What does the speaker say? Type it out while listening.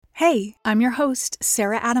Hey, I'm your host,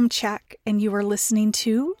 Sarah Adamchak, and you are listening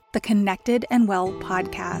to the Connected and Well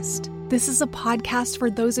podcast. This is a podcast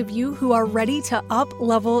for those of you who are ready to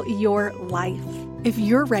up-level your life. If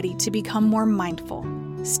you're ready to become more mindful,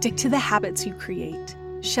 stick to the habits you create,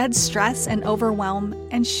 shed stress and overwhelm,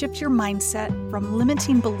 and shift your mindset from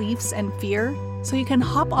limiting beliefs and fear so you can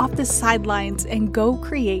hop off the sidelines and go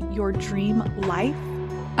create your dream life,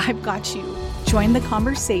 I've got you. Join the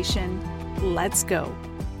conversation. Let's go.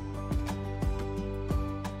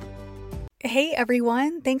 Hey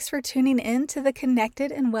everyone, thanks for tuning in to the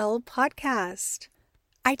Connected and Well podcast.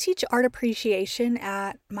 I teach art appreciation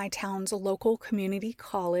at my town's local community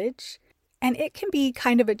college, and it can be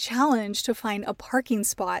kind of a challenge to find a parking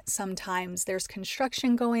spot sometimes. There's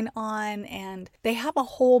construction going on, and they have a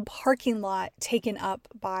whole parking lot taken up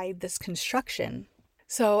by this construction.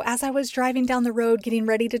 So as I was driving down the road getting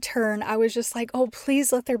ready to turn, I was just like, oh,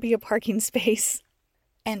 please let there be a parking space.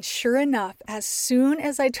 And sure enough, as soon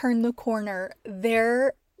as I turned the corner,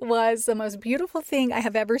 there was the most beautiful thing I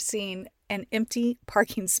have ever seen, an empty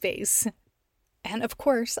parking space. And of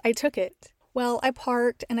course, I took it. Well, I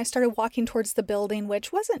parked and I started walking towards the building,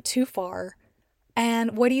 which wasn't too far.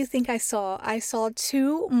 And what do you think I saw? I saw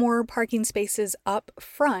 2 more parking spaces up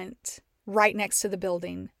front, right next to the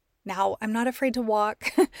building. Now, I'm not afraid to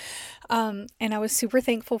walk, and I was super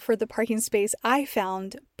thankful for the parking space I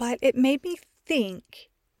found, but it made me think,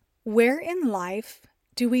 where in life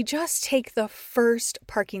do we just take the first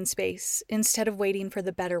parking space instead of waiting for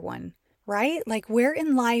the better one, right? Like, where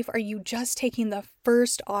in life are you just taking the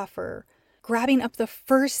first offer, grabbing up the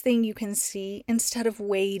first thing you can see instead of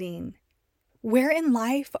waiting? Where in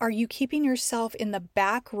life are you keeping yourself in the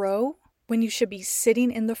back row when you should be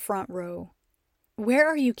sitting in the front row? Where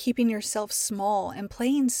are you keeping yourself small and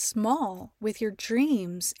playing small with your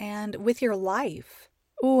dreams and with your life?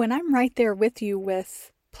 Oh, and I'm right there with you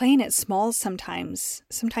with playing it small sometimes.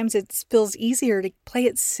 Sometimes it feels easier to play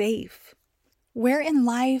it safe. Where in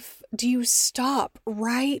life do you stop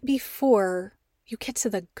right before you get to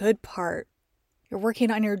the good part? You're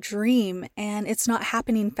working on your dream and it's not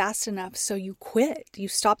happening fast enough, so you quit. You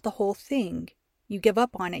stop the whole thing. You give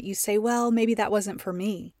up on it. You say, well, maybe that wasn't for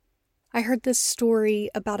me. I heard this story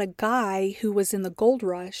about a guy who was in the gold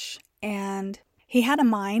rush, and he had a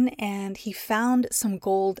mine and he found some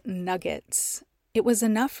gold nuggets. It was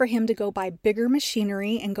enough for him to go buy bigger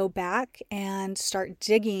machinery and go back and start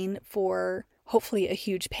digging for hopefully a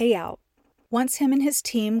huge payout. Once him and his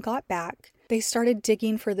team got back, they started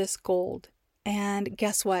digging for this gold. And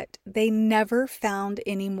guess what? They never found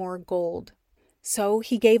any more gold. So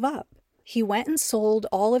he gave up. He went and sold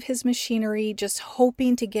all of his machinery, just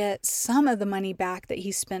hoping to get some of the money back that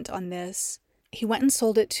he spent on this. He went and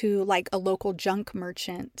sold it to like a local junk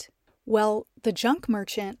merchant. Well, the junk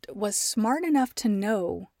merchant was smart enough to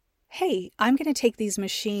know, hey, I'm going to take these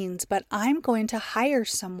machines, but I'm going to hire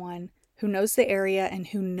someone who knows the area and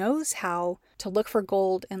who knows how to look for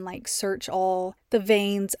gold and like search all the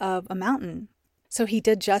veins of a mountain. So he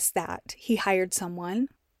did just that. He hired someone.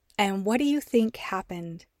 And what do you think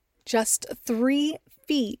happened? Just 3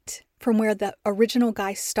 feet from where the original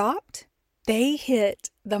guy stopped, they hit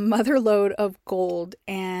the mother lode of gold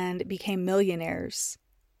and became millionaires.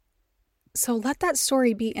 So let that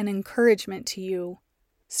story be an encouragement to you.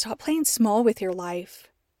 Stop playing small with your life.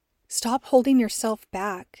 Stop holding yourself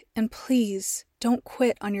back. And please don't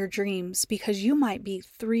quit on your dreams, because you might be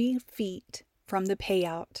 3 feet from the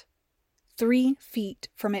payout. 3 feet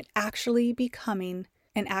from it actually becoming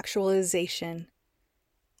an actualization.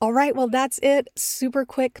 All right, well, that's it. Super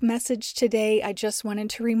quick message today. I just wanted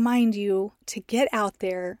to remind you to get out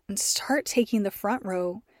there and start taking the front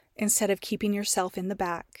row instead of keeping yourself in the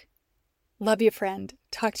back. Love you, friend.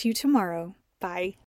 Talk to you tomorrow. Bye.